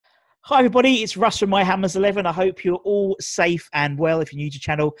Hi everybody, it's Russ from My Hammers 11. I hope you're all safe and well. If you're new to the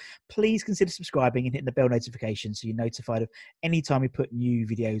channel, please consider subscribing and hitting the bell notification so you're notified of any time we put new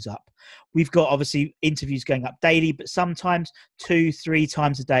videos up. We've got obviously interviews going up daily, but sometimes 2-3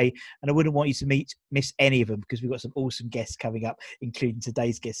 times a day, and I wouldn't want you to miss any of them because we've got some awesome guests coming up, including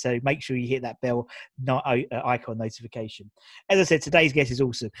today's guest. So make sure you hit that bell icon notification. As I said, today's guest is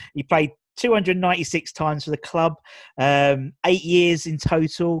awesome. He played 296 times for the club, 8 years in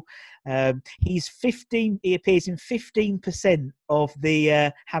total. He appears in 15% of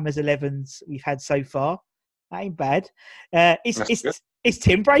the Hammers 11s we've had so far. That ain't bad. It's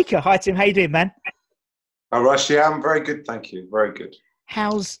Tim Breacker. Hi Tim, how you doing, man? Oh, Rush, yeah, I'm very good, thank you. Very good.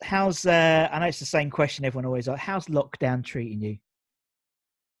 How's I know it's the same question everyone always asks. How's lockdown treating you?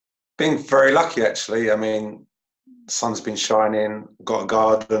 Been very lucky, actually. I mean, the sun's been shining, got a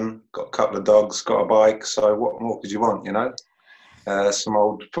garden, got a couple of dogs, got a bike. So what more could you want, you know? Some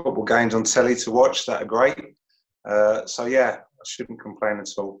old football games on telly to watch that are great. So yeah, I shouldn't complain at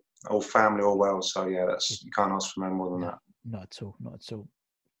all. All family, all well. So yeah, you can't ask for no more than that. Not at all, not at all.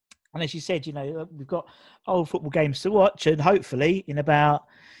 And as you said, you know, we've got old football games to watch, and hopefully in about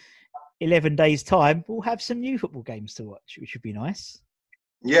 11 days' time, we'll have some new football games to watch, which would be nice.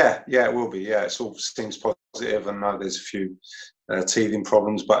 Yeah, it will be. Yeah, it all seems positive. I know there's a few teething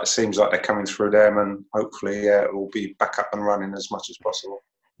problems, but it seems like they're coming through them, and hopefully it will be back up and running as much as possible.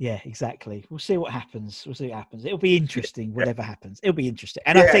 Yeah, exactly. We'll see what happens. It'll be interesting, whatever happens. It'll be interesting.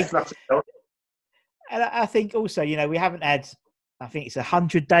 And I think also, you know, we haven't had, I think it's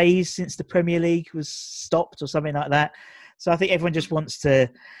 100 days since the Premier League was stopped or something like that. So I think everyone just wants to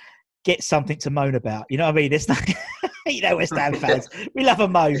get something to moan about. You know what I mean? It's not, you know, West Ham fans, we love a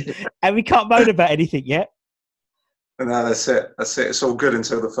moan, and we can't moan about anything yet. No, that's it. It's all good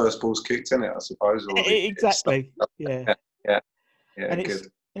until the first ball's kicked in it, I suppose. Exactly. Yeah. And good.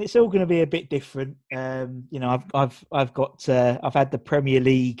 It's all going to be a bit different. You know, I've had the Premier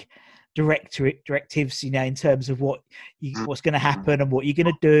League directives, you know, in terms of what's going to happen and what you're going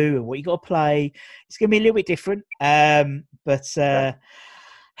to do and what you got to play. It's going to be a little bit different. Oh,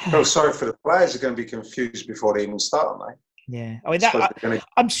 sorry for the players. Are going to be confused before they even start, mate. Yeah, I mean,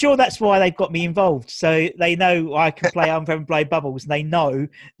 I'm sure that's why they've got me involved. So they know I can play unfair play bubbles, and they know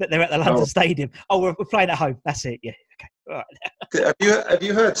that they're at the London Stadium. Oh, we're playing at home. That's it. Yeah. Okay. All right. Have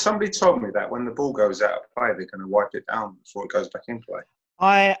you heard? Somebody told me that when the ball goes out of play, they're going to wipe it down before it goes back in play.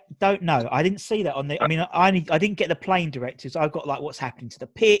 I don't know. I didn't see that on the. I mean, I didn't get the playing directives. I've got like what's happening to the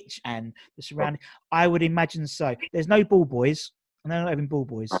pitch and the surrounding. I would imagine so. There's no ball boys, and they're not having ball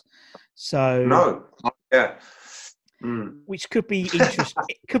boys. So no. Yeah. Which could be interesting.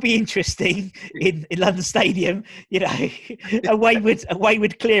 It could be interesting in London Stadium. You know, a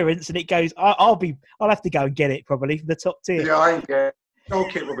wayward clearance, and it goes. I'll have to go and get it probably from the top tier. Yeah, I ain't get it. No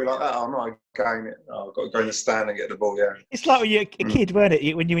kid will be like that. I'm not going it. I've got to go in the stand and get the ball. Yeah, it's like when you're a kid, weren't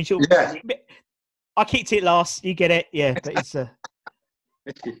it? When you were in yeah. I kicked it last. You get it. Yeah, but it's yeah.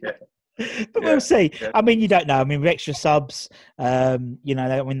 But we'll see. Yeah. I mean, you don't know. I mean, with extra subs, you know,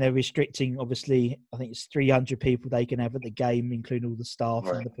 I mean, they're restricting, obviously, I think it's 300 people they can have at the game, including all the staff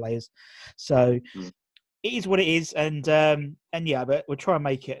and the players. So it is what it is. And yeah, but we'll try and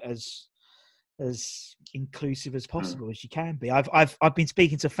make it as inclusive as possible as you can be. I've been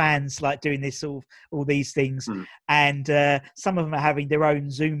speaking to fans, like doing this all these things, and some of them are having their own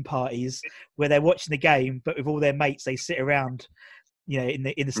Zoom parties where they're watching the game, but with all their mates, they sit around, you know,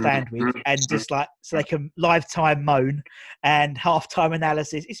 in the stand with, and just like, so they can live time moan and halftime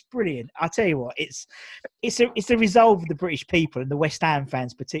analysis. It's brilliant. I tell you what, it's the resolve of the British people and the West Ham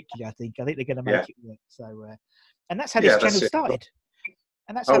fans particularly. I think they're going to make it work. So, and that's how this channel started.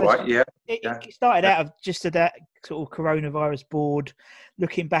 And that's how it started out of just that sort of coronavirus board,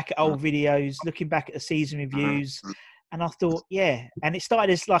 looking back at old videos, looking back at the season reviews. And I thought, yeah. And it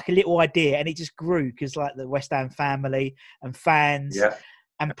started as like a little idea, and it just grew because like the West Ham family and fans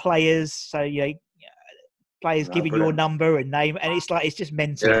and players. So, you know, players giving your number and name. And it's just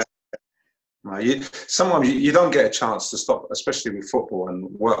mental. Yeah. Sometimes you don't get a chance to stop, especially with football. And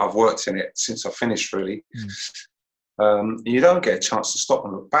I've worked in it since I finished, really. You don't get a chance to stop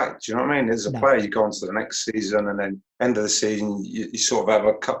and look back. Do you know what I mean? As a player, you go on to the next season, and then end of the season, you sort of have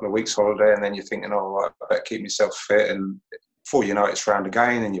a couple of weeks holiday, and then you're thinking, oh, right, I better keep myself fit. And before you know it, it's round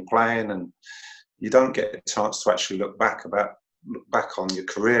again, and you're playing, and you don't get a chance to actually look back on your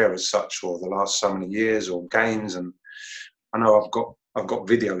career as such, or the last so many years, or games. And I know I've got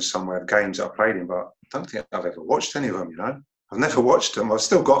videos somewhere of games that I played in, but I don't think I've ever watched any of them. You know, I've never watched them. I've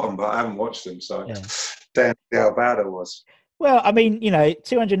still got them, but I haven't watched them. So. Yeah. Damn how bad it was. Well, I mean, you know,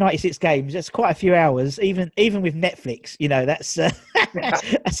 296 games, that's quite a few hours, even with Netflix, you know, that's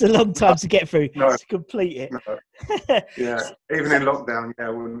That's a long time to get through to complete it. No. Yeah, even in lockdown, I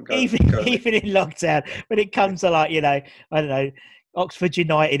wouldn't go. Even in lockdown, when it comes to like, I don't know, Oxford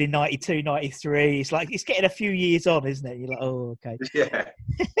United in 92, 93, it's like it's getting a few years on, isn't it? You're like, oh, okay.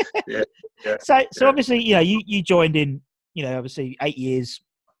 Yeah. So obviously, you joined in, obviously 8 years.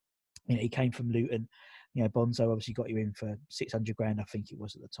 You came from Luton. Bonzo obviously got you in for 600 grand, I think it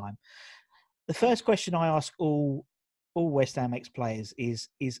was at the time. The first question I ask all West Ham ex-players is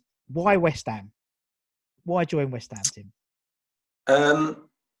why West Ham? Why join West Ham, Tim?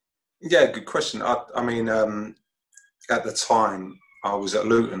 Yeah, good question. I mean, at the time I was at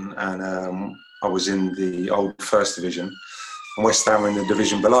Luton and I was in the old First Division, and West Ham were in the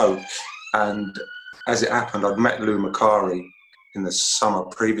division below. And as it happened, I'd met Lou Macari in the summer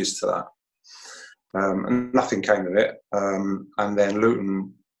previous to that, and nothing came of it. And then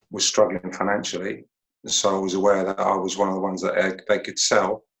Luton was struggling financially, so I was aware that I was one of the ones that they could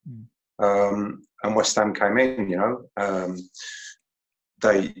sell. And West Ham came in,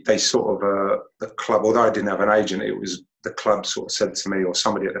 they sort of, the club, although I didn't have an agent, it was the club sort of said to me, or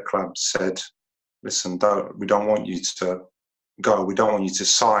somebody at the club said, listen, we don't want you to go, we don't want you to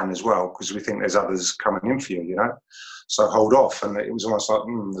sign as well, because we think there's others coming in for you, so hold off. And it was almost like,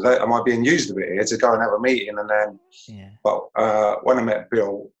 am I being used a bit here to go and have a meeting? And then, but when I met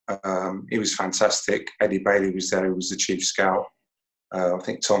Bill, he was fantastic. Eddie Bailey was there, who was the chief scout. I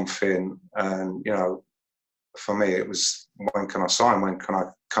think Tom Finn, and for me it was, when can I sign? When can I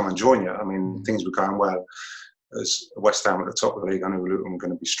come and join you? I mean, things were going well. As West Ham at the top of the league, I knew Luton were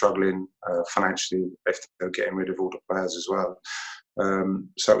going to be struggling financially if they were getting rid of all the players as well.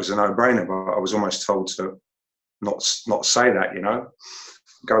 So it was a no-brainer, but I was almost told to not say that,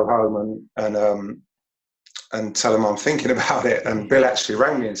 go home and tell them I'm thinking about it. And Bill actually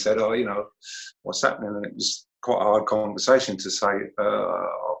rang me and said, what's happening? And it was quite a hard conversation to say.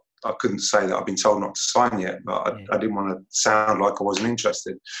 I couldn't say that I've been told not to sign yet, but I didn't want to sound like I wasn't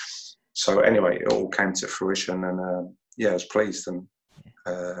interested. So anyway, it all came to fruition, and I was pleased. And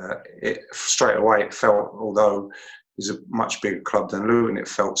it straight away, it felt, although it was a much bigger club than Luton, it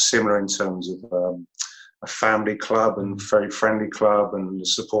felt similar in terms of a family club and very friendly club, and the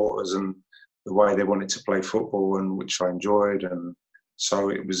supporters and the way they wanted to play football, and which I enjoyed. And so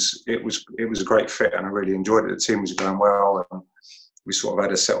it was a great fit, and I really enjoyed it. The team was going well, and we sort of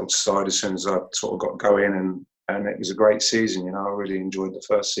had a settled side as soon as I sort of got going, and it was a great season. I really enjoyed the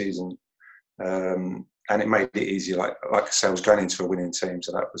first season, and it made it easier. Like I said, I was going into a winning team,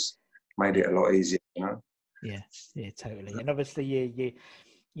 so that made it a lot easier. Yeah, totally. And obviously,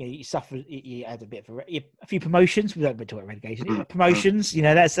 you suffered. You had a bit of a few promotions. We don't talk about relegation. Promotions,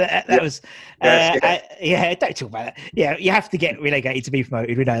 that was. Don't talk about that. Yeah, you have to get relegated to be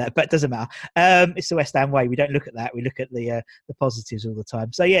promoted. We know that, but it doesn't matter. It's the West Ham way. We don't look at that. We look at the positives all the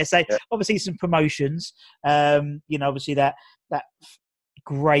time. So obviously some promotions. Obviously that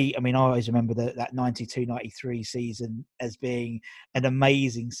great. I mean, I always remember that 92-93 season as being an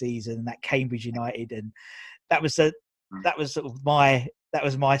amazing season. That Cambridge United, and that was sort of my. That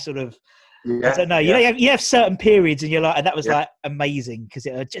was my sort of, I don't know. You have certain periods, and you're like, and that was like amazing because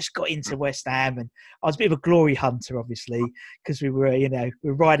it just got into West Ham, and I was a bit of a glory hunter, obviously, because we were,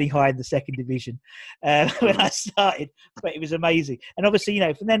 we're riding high in the second division when I started. But it was amazing, and obviously,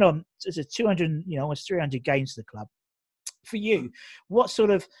 from then on, it's a 200, almost 300 games to the club. For you, what sort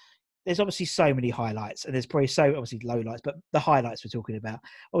of? There's obviously so many highlights, and there's probably obviously lowlights, but the highlights we're talking about,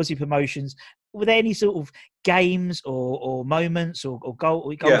 obviously promotions. Were there any sort of games or moments or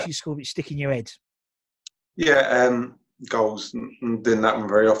goals you scored which stick in your head? Yeah, goals didn't happen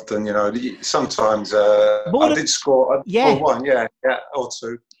very often. Sometimes I did score one, or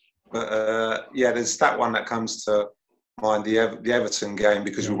two. But there's that one that comes to mind, the Everton game,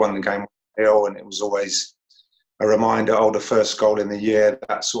 because we won the game 1-0, and it was always a reminder, the first goal in the year,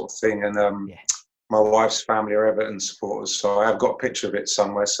 that sort of thing. And my wife's family are Everton supporters, so I have got a picture of it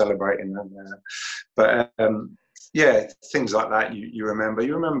somewhere celebrating them. But things like that you remember.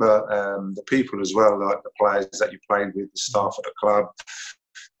 You remember the people as well, like the players that you played with, the staff at the club.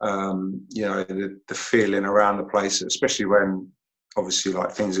 The feeling around the place, especially when obviously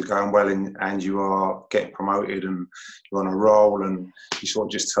like things are going well and you are getting promoted and you're on a roll, and you sort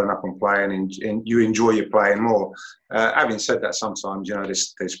of just turn up and play, and you enjoy your playing more. Having said that, sometimes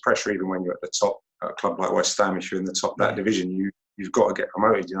there's pressure even when you're at the top. At a club like West Ham, if you're in the top of that division, you've got to get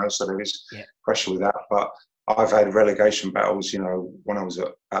promoted. So there is pressure with that. But I've had relegation battles. When I was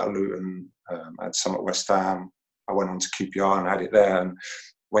at Luton, I had some at West Ham. I went on to QPR and had it there. And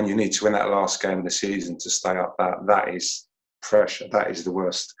when you need to win that last game of the season to stay up, that is pressure. That is the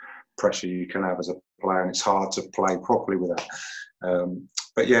worst pressure you can have as a player, and it's hard to play properly with that.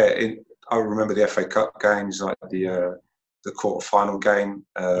 But yeah, I remember the FA Cup games, like the quarter-final game.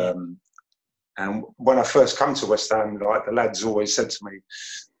 And when I first come to West Ham, like the lads always said to me,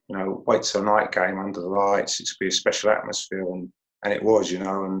 you know, wait till a night game under the lights. It's be a special atmosphere, and it was, you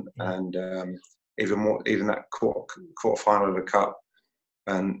know, and even that quarter final of the cup,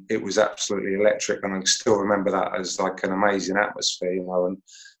 and it was absolutely electric. And I still remember that as like an amazing atmosphere, you know, and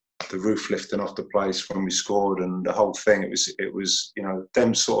the roof lifting off the place when we scored, and the whole thing. It was, you know,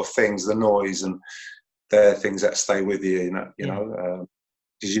 them sort of things, the noise, and they're things that stay with you, you know.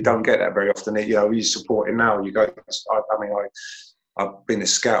 Because you don't get that very often. You know, you support it now. You go. I mean, I've been a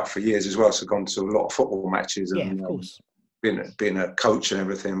scout for years as well, so I've gone to a lot of football matches and of course. Being a coach and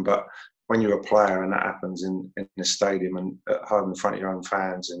everything. But when you're a player and that happens in the stadium and at home in front of your own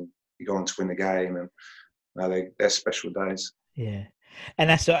fans, and you go on to win the game, and you know, they're special days. Yeah.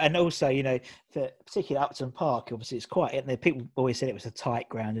 And also, you know, particularly Upton Park, obviously it's quite, and people always said it was a tight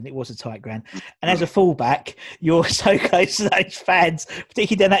ground, and it was a tight ground. And as a fullback, you're so close to those fans,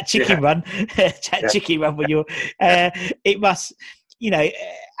 particularly down that chicken run, chicken run when you're, it must, you know,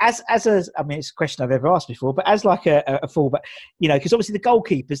 as a, I mean, it's a question I've ever asked before, but as like a fullback, you know, because obviously the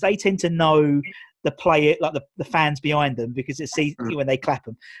goalkeepers, they tend to know the player, like the fans behind them, because it's easy when they clap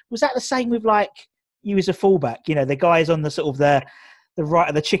them. Was that the same with like you as a fullback? You know, the guys on the sort of the right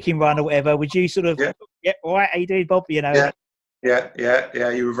of the chicken run or whatever, would you sort of, all right, how you doing, Bob? You know? Yeah.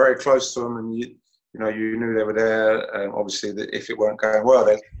 You were very close to them, and you know, you knew they were there. Obviously, if it weren't going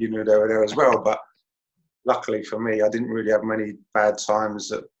well, you knew they were there as well. But luckily for me, I didn't really have many bad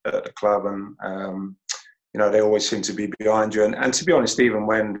times at the club, and you know, they always seemed to be behind you. And to be honest, even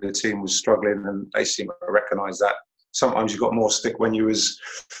when the team was struggling, and they seemed to recognise that, sometimes you got more stick when you was,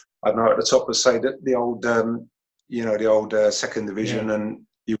 I don't know, at the top of, say, the old. You know, the old second division, and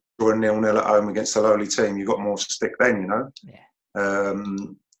you were 0-0 at home against a lowly team. You got more stick then, you know.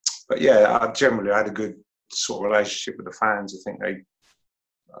 But yeah, I had a good sort of relationship with the fans. I think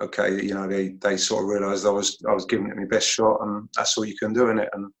you know, they sort of realised I was giving it my best shot, and that's all you can do in it.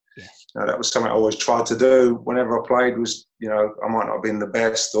 And you know, that was something I always tried to do whenever I played. Was, you know, I might not have been the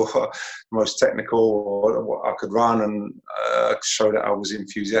best or most technical or what I could run, and show that I was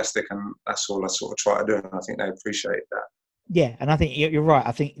enthusiastic, and that's all I sort of try to do. And I think they appreciate that. Yeah, and I think you're right.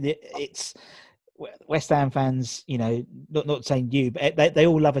 I think it's West Ham fans, you know, not saying you, but they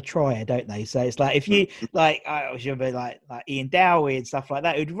all love a trier, don't they? So it's like, if you like, I was remember like Ian Dowie and stuff like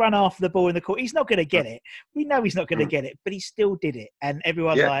that, who'd run after the ball in the court. He's not going to get it. We know he's not going to get it, but he still did it, and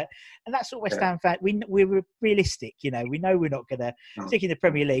everyone like, and that's what West Ham fans. We're realistic, you know. We know we're not going to, particularly in the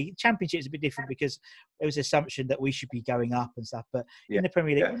Premier League. Championship is a bit different because there was an assumption that we should be going up and stuff, but in the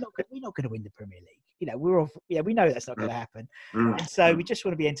Premier League, we're not going to win the Premier League. You know, we know that's not going to happen, and so we just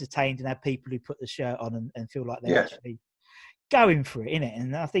want to be entertained and have people who put the shirt on and feel like they're actually going for it, innit?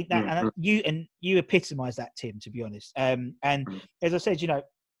 And I think that and you epitomise that, Tim, to be honest. And as I said, you know,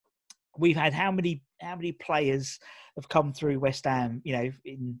 we've had how many players have come through West Ham, you know,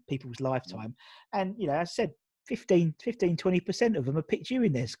 in people's lifetime, and you know, as I said, 15-20% of them have picked you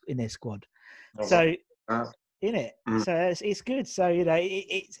in their squad. So in it, so it's good. So you know,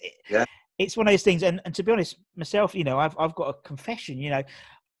 it's one of those things. And to be honest, myself, you know, I've got a confession. You know,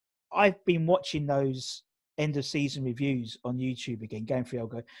 I've been watching those end of season reviews on YouTube again, going through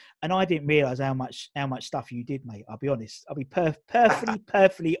Elgo, and I didn't realise how much stuff you did, mate. I'll be honest. I'll be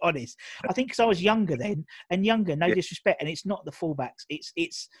perfectly honest. I think because I was younger then, and younger, no disrespect, and it's not the fullbacks. It's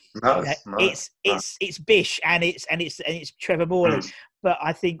Bish and it's Trevor Morley. But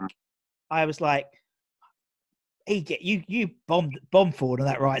I think I was like, you bomb forward on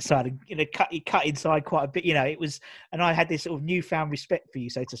that right side, and you know, cut inside quite a bit, you know. It was, and I had this sort of newfound respect for you,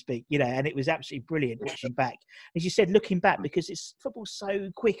 so to speak, you know, and it was absolutely brilliant watching back, as you said, looking back, because it's football's so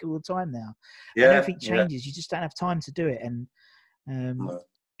quick all the time now, and everything changes. You just don't have time to do it, and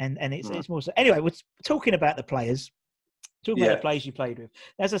it's more so. Anyway, we're talking about the players. Talking about the players you played with.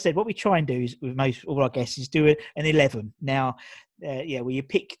 As I said, what we try and do is, with all our guests, is do an 11. Now, where you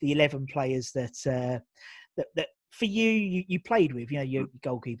pick the 11 players that for you played with, you know, your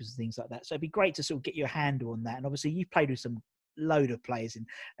goalkeepers and things like that. So it'd be great to sort of get your handle on that. And obviously, you've played with some load of players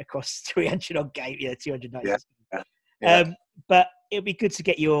across 300 odd games, 290. But it'd be good to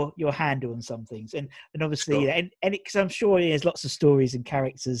get your handle on some things, and obviously, and because I'm sure there's lots of stories and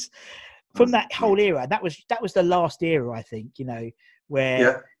characters from that whole era. That was the last era, I think, you know,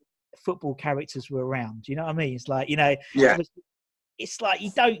 where football characters were around. You know what I mean? It's like, you know, it's like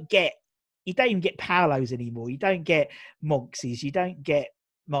you don't even get Paolos anymore. You don't get Monkses. You don't get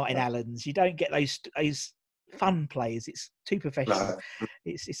Martin Allens. You don't get those fun players. It's too professional.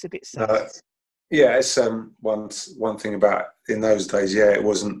 It's a bit sad. Yeah, it's one thing about in those days. Yeah, it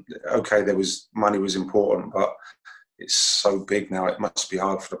wasn't okay. There was money was important, but it's so big now. It must be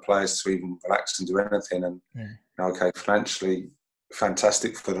hard for the players to even relax and do anything. And okay, financially,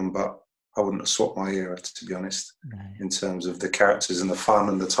 fantastic for them, but I wouldn't have swapped my era, to be honest, in terms of the characters and the fun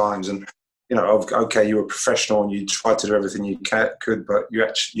and the times. And okay, you were professional and you tried to do everything you could, but you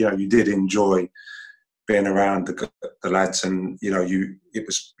actually, you did enjoy being around the lads, and you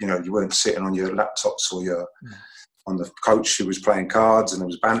weren't sitting on your laptops or your on the coach who was playing cards, and there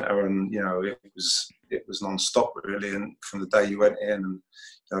was banter, and it was non-stop really. And from the day you went in,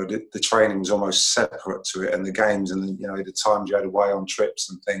 and the training was almost separate to it, and the games, and the times you had away on trips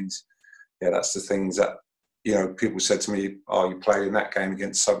and things. Yeah, that's the things that people said to me, "Oh, you played in that game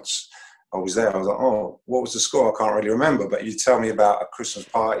against such." I was there. I was like, "Oh, what was the score? I can't really remember." But you tell me about a Christmas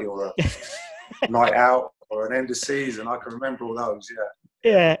party or a night out or an end of season, I can remember all those.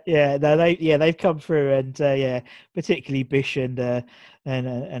 Yeah. No, they've come through, and particularly Bish and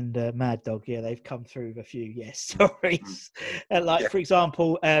Mad Dog. Yeah, they've come through with a few stories. For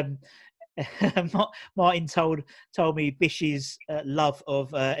example, Martin told me Bish's love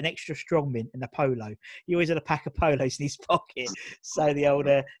of an extra strong mint and a polo. He always had a pack of polos in his pocket, so the old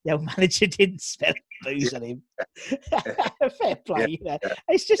manager didn't smell booze on him. Fair play,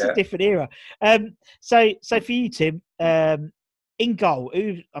 It's just a different era. So for you, Tim, in goal,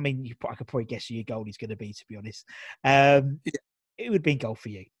 I could probably guess who your goalie's going to be. To be honest, it would be in goal for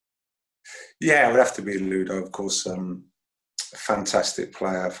you. Yeah, it would have to be Ludo, of course. Fantastic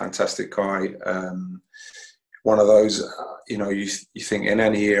player, fantastic guy. One of those, you think in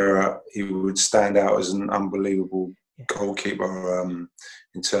any era he would stand out as an unbelievable goalkeeper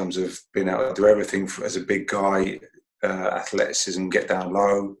in terms of being able to do everything as a big guy, athleticism, get down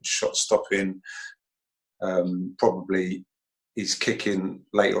low, shot stopping. Probably his kicking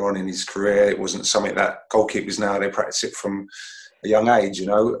later on in his career, it wasn't something that goalkeepers now, they practice it from a young age,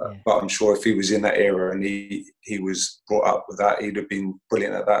 but I'm sure if he was in that era and he was brought up with that, he'd have been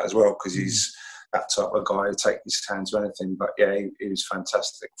brilliant at that as well, because he's that type of guy who take his hands to anything. But yeah, he was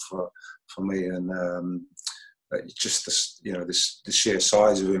fantastic for me, and just the sheer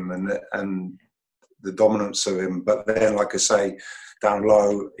size of him and the dominance of him. But then, like I say, down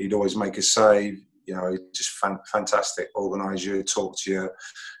low, he'd always make a save. Just fantastic, organise you, talk to you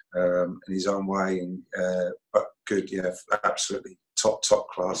in his own way, and but good, absolutely top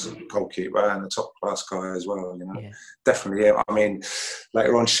class goalkeeper and a top class guy as well. Definitely. Yeah. I mean,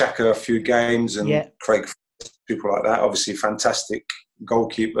 later on, Shaka, a few games, and Craig, people like that. Obviously, fantastic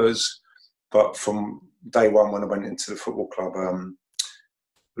goalkeepers. But from day one, when I went into the football club,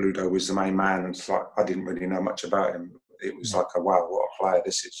 Ludo was the main man, and it's like I didn't really know much about him. It was like, wow, what a player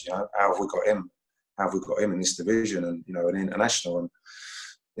this is! How have we got him? How have we got him in this division, and an international,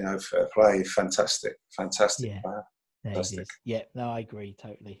 and fair play, fantastic player. Fantastic. Yeah, no, I agree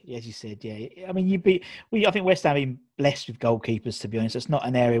totally. As you said, I mean, I think West Ham have been blessed with goalkeepers. To be honest, it's not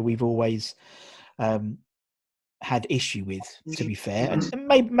an area we've always had issue with, to be fair,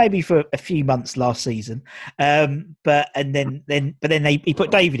 and maybe for a few months last season, but then he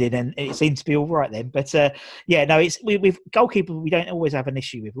put David in, and it seemed to be all right then. But it's with goalkeeper we don't always have an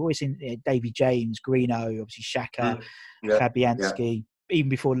issue with. We've always seen Davy James, Greeno, obviously Shaka, Fabianski, even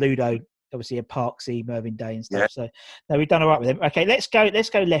before Ludo. Obviously, a Parksy, Mervyn Day and stuff. Yeah. So, no, we've done all right with them. Okay, let's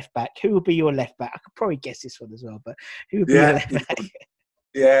go left back. Who will be your left back? I could probably guess this one as well, but who will be your left back?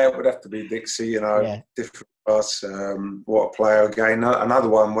 Yeah, it would have to be Dixie, different class. What a player again. Another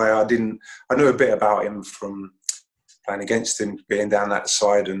one where I knew a bit about him from playing against him, being down that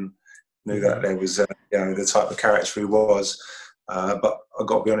side, and knew that there was, the type of character he was. But I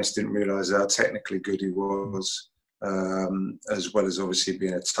got to be honest, didn't realise how technically good he was. As well as obviously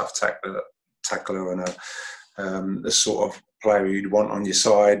being a tough tackler and a sort of player you'd want on your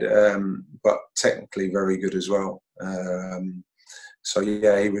side, but technically very good as well. So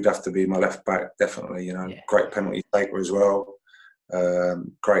he would have to be my left back, definitely. Great penalty taker as well.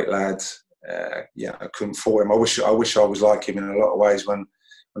 Great lad. I couldn't fault him. I wish I was like him in a lot of ways when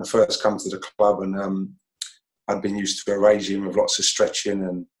I first come to the club, and I'd been used to a regime of lots of stretching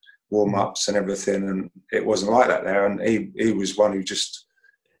and warm-ups and everything, and it wasn't like that there. And he was one who just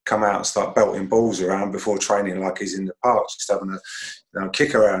come out and start belting balls around before training like he's in the park, just having a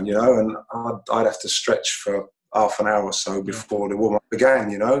kick around, and I'd have to stretch for half an hour or so before the warm-up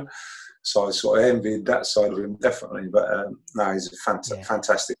began, So I sort of envied that side of him, definitely. But no, he's a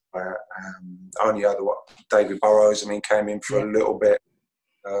fantastic player. Only other David Burrows, came in for a little bit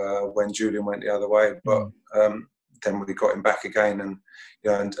when Julian went the other way, but then we got him back again, and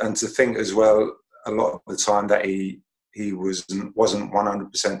and to think as well, a lot of the time that he he wasn't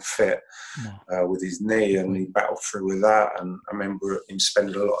 100% fit with his knee, and he battled through with that. And I remember him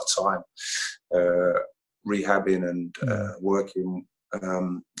spending a lot of time rehabbing and working.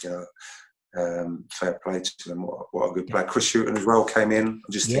 Fair play to him. What a good player. Chris Hughton as well came in. I'm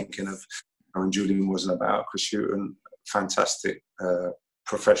just thinking of when Julian wasn't about. Chris Hughton, fantastic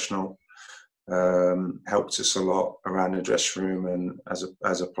professional. Helped us a lot around the dressing room and as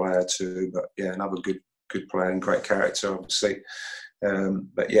a player too. But yeah, another good player and great character, obviously.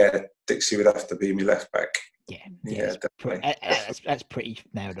 But yeah, Dixie would have to be my left back. Yeah, definitely. That's pretty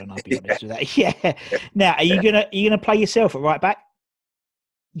nailed on. I'll be honest with that. Yeah. Now, are you gonna play yourself at right back?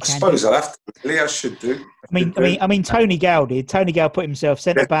 I suppose I'll have to. Really, I should do. I mean, Tony Gale did. Tony Gale put himself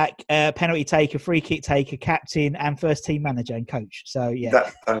centre back, penalty taker, free kick taker, captain, and first team manager and coach. So yeah,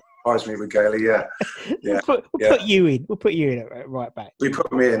 that surprised me with Gailey. Yeah, We'll put you in. We'll put you in at right back. We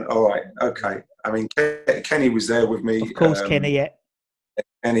put me in. All right. Okay. I mean, Kenny was there with me. Of course, Kenny. Yeah.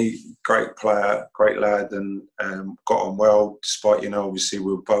 Kenny, great player, great lad, and got on well. Despite obviously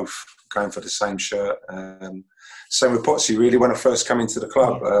we were both going for the same shirt. Same with Potsy, really. When I first came into the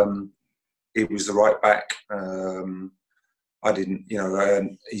club, he was the right back. I didn't,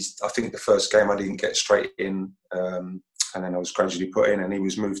 I think the first game I didn't get straight in, and then I was gradually put in, and he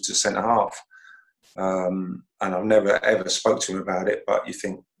was moved to centre half. And I've never ever spoke to him about it, but you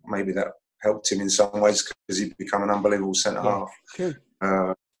think maybe that helped him in some ways because he'd become an unbelievable centre half. True.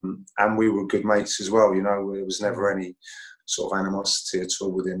 And we were good mates as well. There was never any sort of animosity at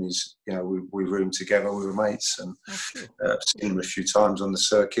all with him. We roomed together, we were mates, and I've seen him a few times on the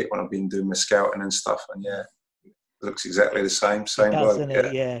circuit when I've been doing my scouting and stuff. And it looks exactly the same bloke.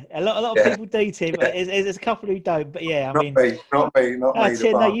 Yeah. A lot of people do, Tim. There's a couple who don't, but yeah, not me.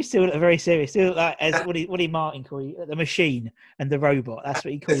 Tim, no, you still look very serious. Still look like what did Martin call you? The machine and the robot. That's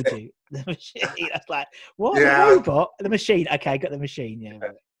what he called you. The machine. That's like what? Yeah. The robot? The machine. Okay, I got the machine. Yeah.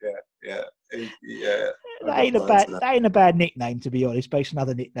 That ain't a bad nickname, to be honest, based on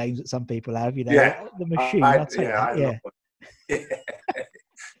other nicknames that some people have. The machine.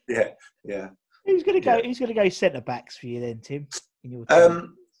 Yeah. Who's gonna go centre backs for you then, Tim? In your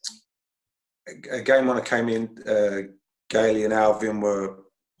team? Again, when I came in, Gailey and Alvin were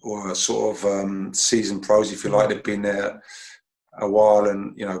sort of seasoned pros, if you like. They've been there a while,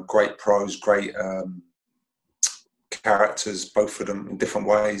 and great pros, great characters, both of them in different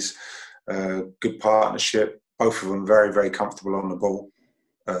ways. Good partnership, both of them very, very comfortable on the ball.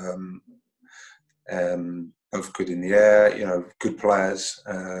 Both good in the air, good players.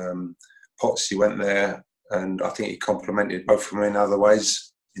 Potsy went there, and I think he complemented both of them in other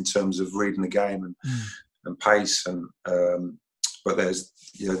ways in terms of reading the game and pace. And but there's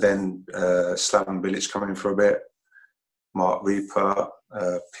then Slaven Bilic coming in for a bit, Mark Reaper,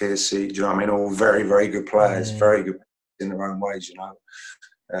 Piercy. Do you know what I mean? All very, very good players, very good in their own ways.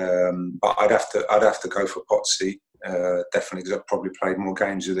 But I'd have to go for Potsy, definitely, because I've probably played more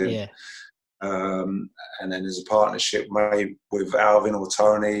games with him. Yeah. And then as a partnership, maybe with Alvin or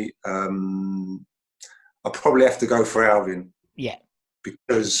Tony, I'll probably have to go for Alvin. Yeah.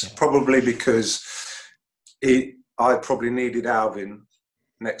 Because I probably needed Alvin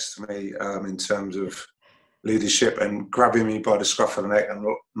next to me in terms of leadership and grabbing me by the scruff of the neck and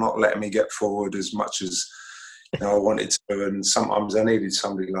not letting me get forward as much as I wanted to. And sometimes I needed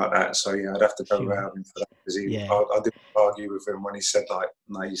somebody like that. So yeah, I'd have to go with Alvin for that. Because I didn't argue with him when he said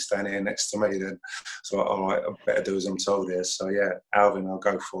no, you stand here next to me. Then so all right, I better do as I'm told here. So yeah, Alvin, I'll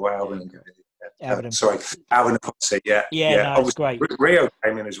go for Alvin. Alvin and Potsy. Yeah. No, it's great. Rio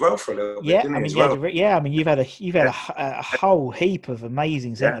came in as well for a little bit. Didn't he, you've had a whole heap of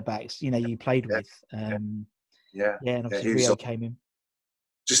amazing centre backs. You played with. And obviously Rio came in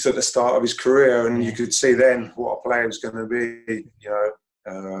just at the start of his career, and you could see then what a player was going to be.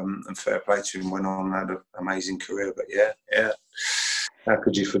 And fair play to him. Went on and had an amazing career. But yeah. How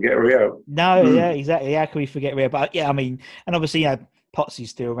could you forget Rio? No, yeah, exactly. How could we forget Rio? But yeah, I mean, and obviously, Potsy's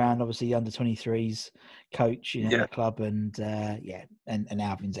still around, obviously under 23s coach, the club, and and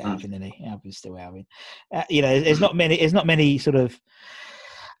Alvin's Alvin, isn't he? Alvin's still Alvin. There's not many sort of,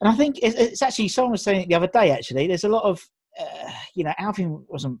 and I think it's actually, someone was saying it the other day. Actually, there's a lot of, Alvin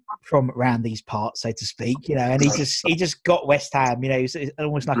wasn't from around these parts, so to speak, and he just got West Ham. He's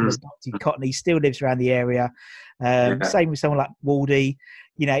almost like a adopted Cotton. He still lives around the area. Same with someone like Waldy.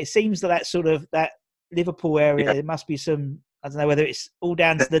 It seems that sort of that Liverpool area, there must be some I don't know whether it's all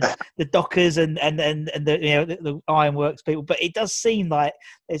down to the Dockers and the the Ironworks people, but it does seem like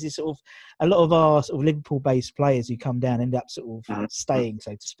there's this sort of a lot of our sort of Liverpool-based players who come down end up sort of staying,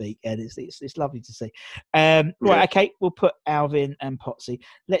 so to speak, and it's lovely to see. Right, okay, we'll put Alvin and Potsy.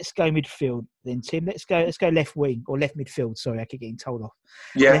 Let's go midfield then, Tim. Let's go left wing or left midfield. Sorry, I keep getting told off.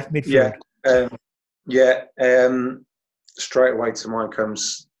 Left midfield. Straight away to mind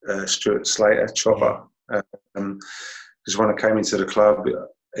comes Stuart Slater, Chopper. Because when I came into the club,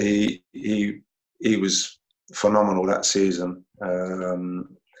 he was phenomenal that season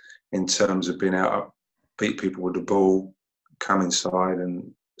in terms of being able to beat people with the ball, come inside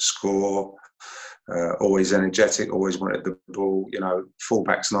and score. Always energetic, always wanted the ball.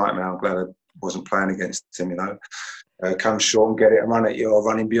 Fullback's nightmare. I'm glad I wasn't playing against him. Come short and get it and run at you, or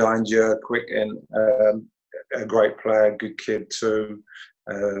running behind you, quick and a great player, good kid too.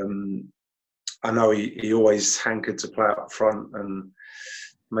 I know he always hankered to play up front, and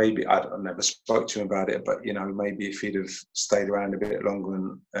maybe I never spoke to him about it, but maybe if he'd have stayed around a bit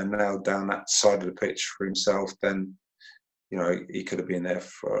longer and nailed down that side of the pitch for himself, then he could have been there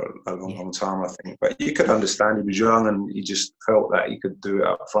for a long time, I think. But you could understand he was young and he just felt that he could do it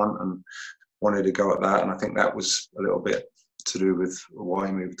up front and wanted to go at that, and I think that was a little bit to do with why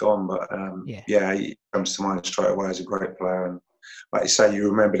he moved on. But he comes to mind straight away as a great player. And like you say, you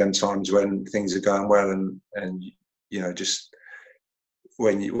remember them times when things are going well and just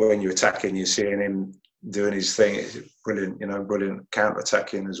when you're attacking, you're seeing him doing his thing. It's brilliant, brilliant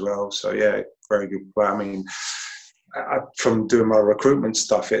counter-attacking as well. So very good player. I mean, from doing my recruitment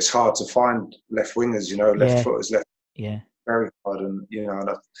stuff, it's hard to find left wingers, left footers, very hard. And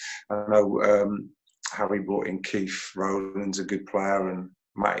I know Harry brought in Keith Rowland's a good player, and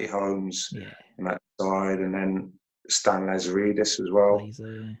Matty Holmes on that side, and then Stan Lazaridis as well.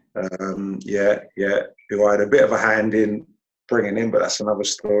 Who I had a bit of a hand in bringing in, but that's another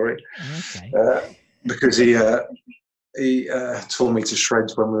story. Okay. Because he tore me to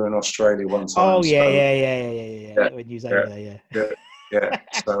shreds when we were in Australia one time. Oh yeah. When you was over there,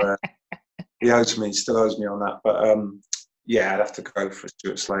 So he owes me, still owes me on that. But I'd have to go for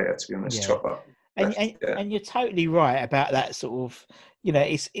Stuart Slater, to be honest. Chopper. And you're totally right about that sort of,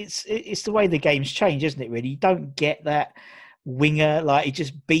 it's the way the game's changed, isn't it? Really, you don't get that winger like he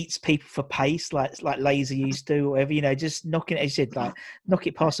just beats people for pace like Laser used to, or whatever. Just knocking it, as you said, like knock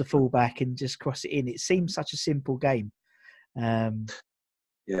it past the fullback and just cross it in. It seems such a simple game. I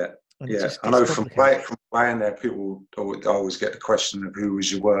know from playing there, people always get the question of who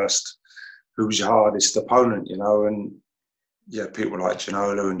was your worst, who was your hardest opponent, and people like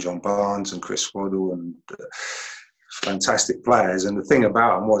Ginola and John Barnes and Chris Waddle and fantastic players. And the thing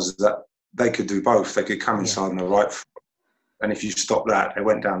about them was that they could do both. They could come inside on the right foot, and if you stop that, they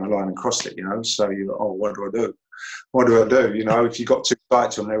went down the line and crossed it. So you're, what do I do? What do I do? If you got too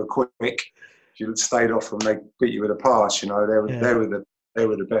tight to them, they were quick. If you stayed off them, they beat you with a pass. They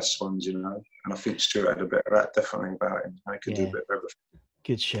were the best ones. And I think Stuart had a bit of that definitely about him. He could do a bit of everything.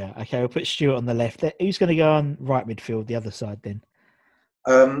 Good shout. Okay, we'll put Stuart on the left. Who's going to go on right midfield, the other side then?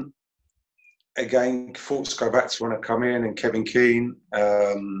 Again, thoughts go back to when I come in, and Kevin Keane,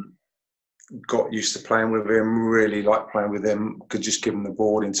 got used to playing with him, really liked playing with him, could just give him the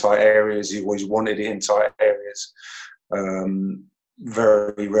ball in tight areas. He always wanted it in tight areas.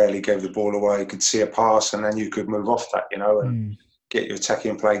 Very rarely gave the ball away. Could see a pass and then you could move off that, and get your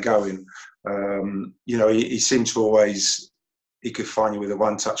attacking play going. He seemed to always... He could find you with a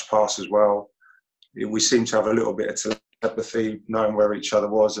one-touch pass as well. We seemed to have a little bit of telepathy, knowing where each other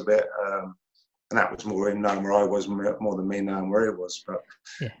was a bit, and that was more him knowing where I was more than me knowing where he was. But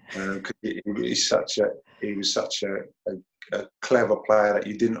he was such a clever player that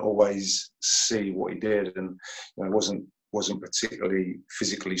you didn't always see what he did, and wasn't particularly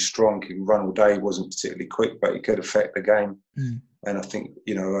physically strong. He could run all day. He wasn't particularly quick, but he could affect the game. And I think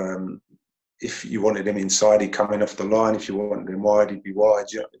if you wanted him inside, he'd come in off the line. If you wanted him wide, he'd be wide.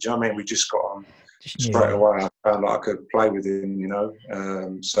 Do you know what I mean? We just got on straight away. I found like I could play with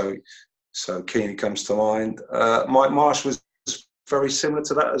him, So Keane comes to mind. Mike Marsh was very similar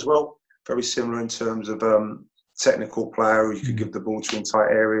to that as well. Very similar in terms of technical player who you could give the ball to in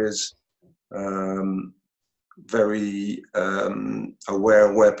tight areas. Very aware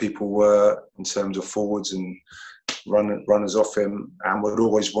of where people were in terms of forwards and runners off him, and would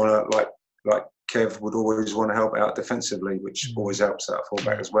always want to, like Kev would always want to help out defensively, which always helps out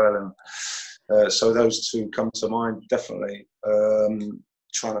fullback as well. And so those two come to mind definitely.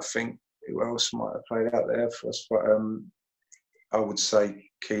 Trying to think who else might have played out there for us, but I would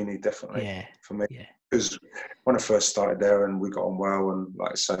say Keeney definitely for me. Because when I first started there and we got on well, and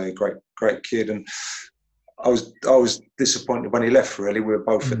like I say, great kid, and I was disappointed when he left. Really, we were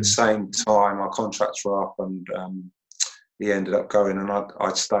both at the same time. Our contracts were up, and he ended up going, and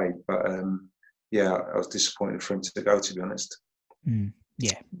I'd stayed. But yeah, I was disappointed for him to go. To be honest.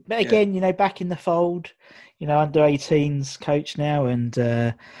 Yeah, but again, you know, back in the fold, you know, under 18s coach now, and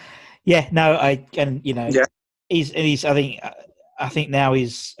he's I think now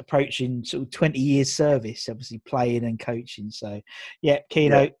he's approaching sort of 20 years service, obviously playing and coaching. So yeah,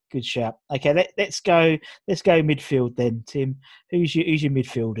 keynote, good shout. Okay, let's go midfield then, Tim. Who's your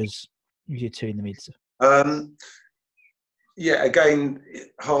midfielders? Who's your two in the mid? Yeah, again,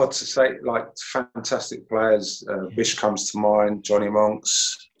 hard to say. Like fantastic players. Bish comes to mind. Johnny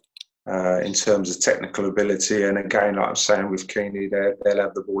Monks, in terms of technical ability, and again, like I'm saying with Keeney, they'll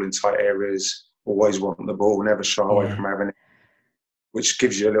have the ball in tight areas. Always want the ball. Never shy away from having it. Which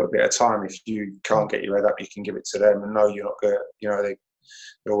gives you a little bit of time. If you can't get your head up, you can give it to them, and know you're not going to. You know,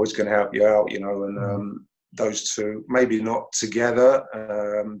 they're always going to help you out. You know, and those two maybe not together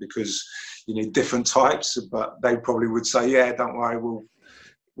because you need different types, but they probably would say, yeah, don't worry,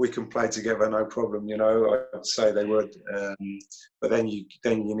 we can play together, no problem. You know, I'd say they would. But then you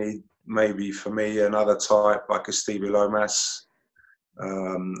need maybe for me another type like a Stevie Lomas,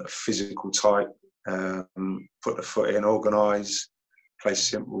 a physical type, put the foot in, organise, play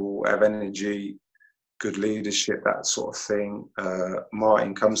simple, have energy, good leadership, that sort of thing.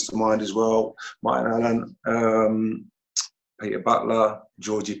 Martin comes to mind as well. Martin Allen, Peter Butler,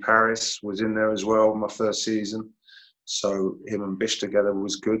 Georgie Paris was in there as well my first season. So him and Bish together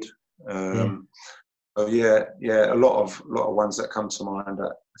was good. So a lot of ones that come to mind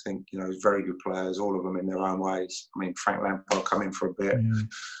that I think, you know, very good players, all of them in their own ways. I mean, Frank Lampard come in for a bit.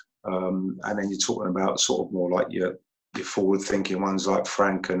 And then you're talking about sort of more like your forward-thinking ones like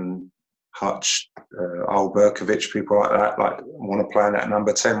Frank and Hutch, Al Berkovic, people like that, like want to play in that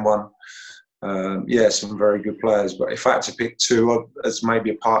number 10 one. Some very good players. But if I had to pick two as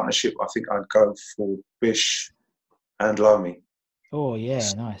maybe a partnership, I think I'd go for Bish and Lomi. Oh, yeah,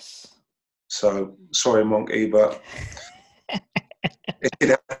 nice. So, sorry, Monkey, but he'd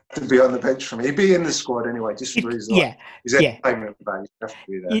have to be on the bench for me. He'd be in the squad anyway, just for his entertainment value. He'd have to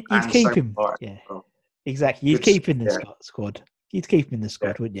be there. You'd keep him. Yeah, exactly. You'd keep him in the squad. You'd keep him in the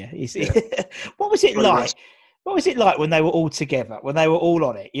squad, wouldn't you? What was it like? What was it like when they were all together? When they were all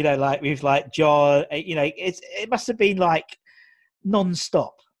on it? You know, like with like John. You know, it must have been like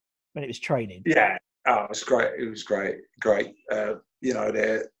non-stop when it was training. Yeah. Oh, it was great. It was great. You know,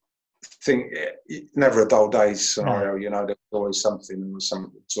 never a dull day scenario. No. You know, there's always something. There was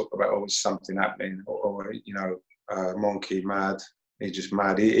something to talk about. Always something happening. Or you know, Monkey mad. He's just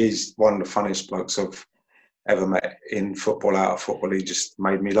mad. He's one of the funniest blokes I've ever met in football, out of football. He just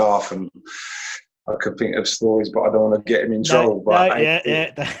made me laugh, and I could think of stories, but I don't want to get him in trouble. But you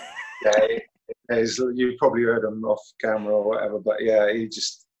probably heard him off camera or whatever. But yeah, he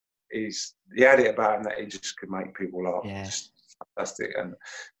had it about him that he just could make people laugh. Yeah. Just fantastic. And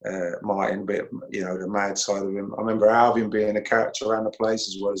Martin, bit, you know, the mad side of him. I remember Alvin being a character around the place,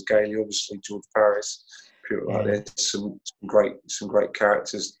 as well as Gailey, obviously George Paris, people like that. Some great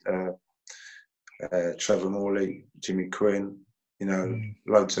characters. Trevor Morley, Jimmy Quinn, you know,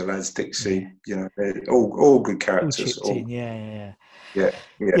 loads of lads, Dixie, you know, they're all good characters. Yeah.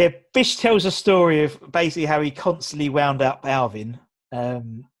 Bish tells a story of basically how he constantly wound up Alvin.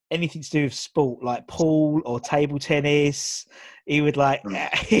 Anything to do with sport, like pool or table tennis, he would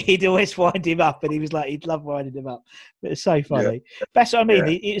he'd always wind him up, and he was like, he'd love winding him up. But it's so funny. Yeah. That's what I mean.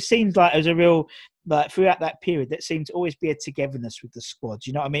 Yeah. It seems like there's a real, like throughout that period, that seemed to always be a togetherness with the squad.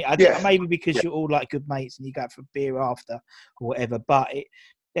 You know what I mean? I think maybe because you're all like good mates and you go for beer after or whatever, but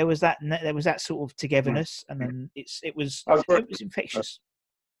there was that sort of togetherness, and then it was infectious.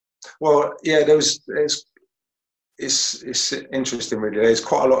 Well, yeah, it's interesting, really. There's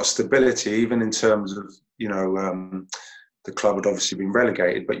quite a lot of stability, even in terms of, you know, the club had obviously been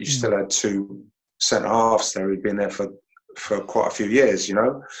relegated, but you still had two centre halves there who'd been there for quite a few years, you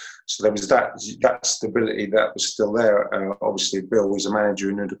know. So there was that stability that was still there. Obviously, Bill was a manager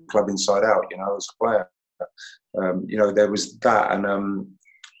who knew the club inside out, you know, as a player. You know, there was that, and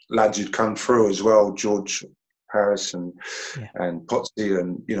lads who'd come through as well, George Paris and Potsy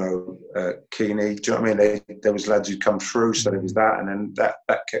and, you know, Keeney. Do you know what I mean? There was lads who'd come through, so there was that, and then that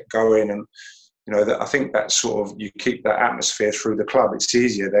kept going. And, you know, I think that sort of, you keep that atmosphere through the club. It's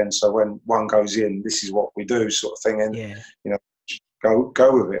easier then. So when one goes in, this is what we do, sort of thing. And, you know,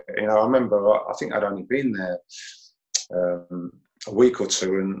 go with it. You know, I remember, I think I'd only been there a week or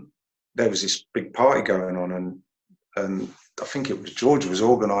two, and there was this big party going on, and I think it was George was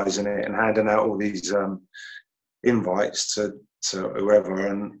organising it and handing out all these invites to whoever,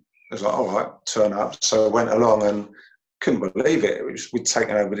 and was like, all right, turn up. So I went along and couldn't believe it. We'd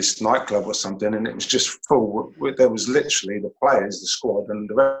taken over this nightclub or something, and it was just full. There was literally the players, the squad, and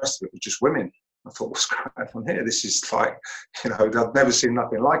the rest of it was just women. I thought, what's going on here? This is like, I'd never seen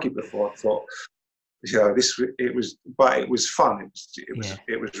nothing like it before. I thought, it was fun.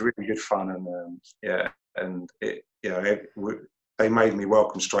 It was really good fun, and they made me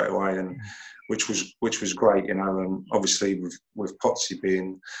welcome straight away, and which was great, and obviously with Potsy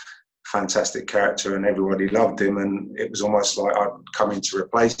being a fantastic character and everybody loved him, and it was almost like I'd come in to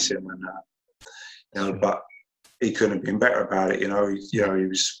replace him, and but he couldn't have been better about it. He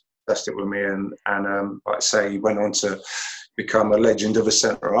was fantastic with me, and like I say, he went on to become a legend of a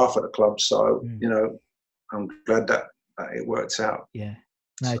centre half at the club. So I'm glad that it worked out. Yeah,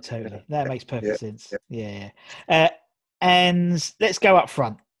 no, totally. That makes perfect sense. Yeah. And let's go up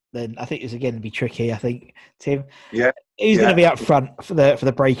front then. I think it's again to be tricky. I think, Tim. Yeah. Who's going to be up front for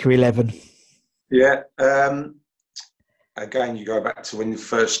the Breaker 11? Yeah. Again, you go back to when you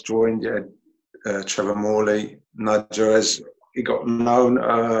first joined. Trevor Morley, Nudger, as he got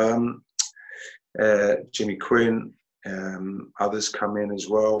known. Jimmy Quinn. Others come in as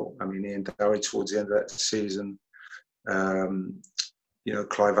well. I mean, Ian Dowie towards the end of that season.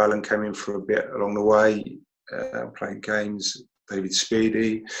 Clive Allen came in for a bit along the way, playing games. David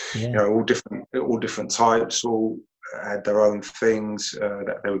Speedy, all different types, all had their own things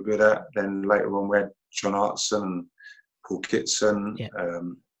that they were good at. Then later on, we had John Hartson and Paul Kitson.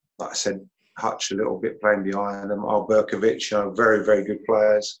 Like I said, Hutch a little bit playing behind them. Al Berkovic, very, very good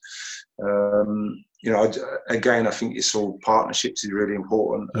players. Again, I think it's all partnerships is really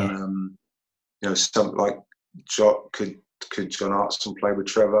important. Something like could John Hartson play with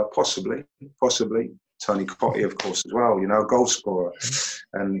Trevor? Possibly. Tony Cottee, of course, as well. Goal scorer.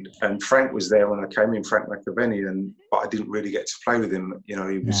 And Frank was there when I came in, Frank McAvenny, but I didn't really get to play with him.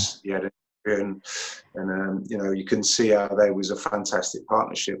 He had and you can see how there was a fantastic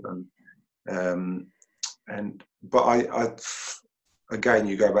partnership. But I again,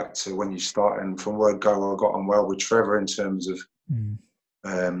 you go back to when you start, and from word go, I got on well with Trevor in terms of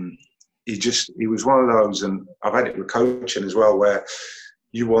he was one of those, and I've had it with coaching as well, where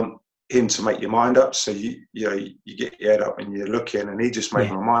you want him to make your mind up, so you get your head up and you're looking, and he just made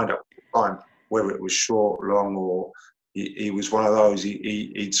my mind up all the time, whether it was short, long, or he was one of those.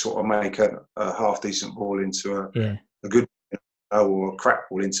 He'd sort of make a half decent ball into a good, or a crack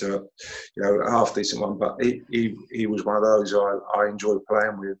ball into a half decent one. But he was one of those I enjoyed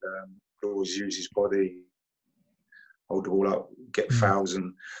playing with. He always use his body, hold the ball up, get fouls,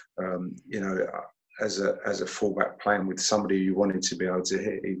 and as a fullback playing with somebody you wanted to be able to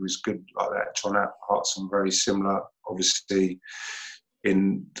hit, he was good like that. John Hartson, very similar, obviously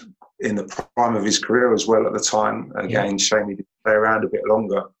in the prime of his career as well at the time. Again, shame he didn't play around a bit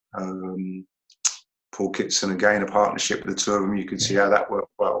longer. Paul Kitson, again, a partnership with the two of them. You could see how that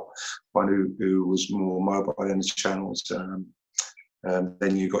worked well. One who was more mobile in the channels.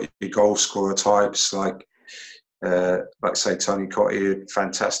 Then you got your goal scorer types like say Tony Cottee,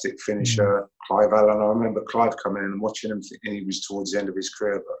 fantastic finisher. Clive Allen, I remember Clive coming in and watching him, thinking he was towards the end of his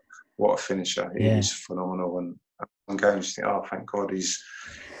career, but what a finisher. He was phenomenal. And some games you think, oh, thank God he's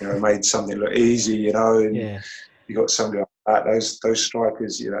made something look easy, and you got somebody like that. Those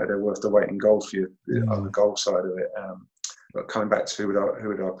strikers, they're worth the weight in gold for you on the goal side of it. But coming back to who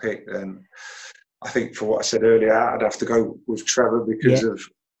would I pick, then I think for what I said earlier, I'd have to go with Trevor because of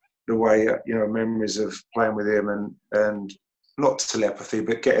the way, memories of playing with him and not telepathy,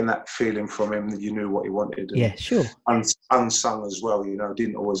 but getting that feeling from him that you knew what he wanted. And unsung as well,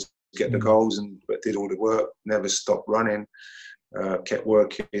 didn't always get the goals, but did all the work, never stopped running, kept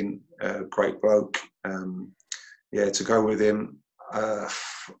working, great bloke. To go with him. I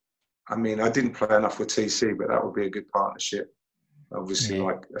didn't play enough with TC, but that would be a good partnership. Obviously,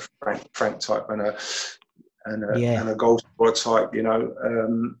 like a Frank type and a goal scorer type,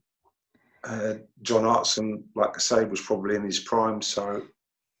 John Hartson, like I say, was probably in his prime, so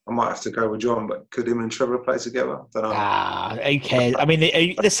I might have to go with John. But could him and Trevor play together? I don't know. Who cares?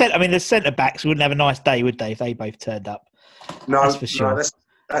 The centre backs wouldn't have a nice day, would they, if they both turned up? No, that's for sure. No,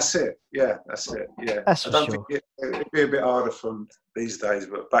 that's it. Yeah, that's it. Yeah, that's for sure. Think it'd be a bit harder from these days,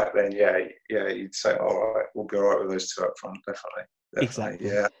 but back then, you'd say, all right, we'll be all right with those two up front, definitely. Exactly.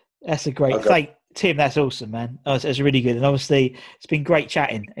 Yeah. That's a great thing. Tim, that's awesome, man. It's really good. And obviously, it's been great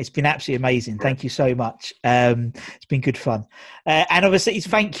chatting. It's been absolutely amazing. Thank you so much. It's been good fun. And obviously,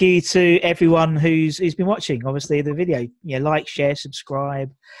 thank you to everyone who's been watching, obviously, the video. Like, share,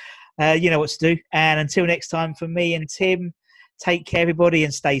 subscribe. You know what to do. And until next time, from me and Tim, take care, everybody,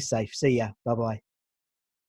 and stay safe. See ya. Bye-bye.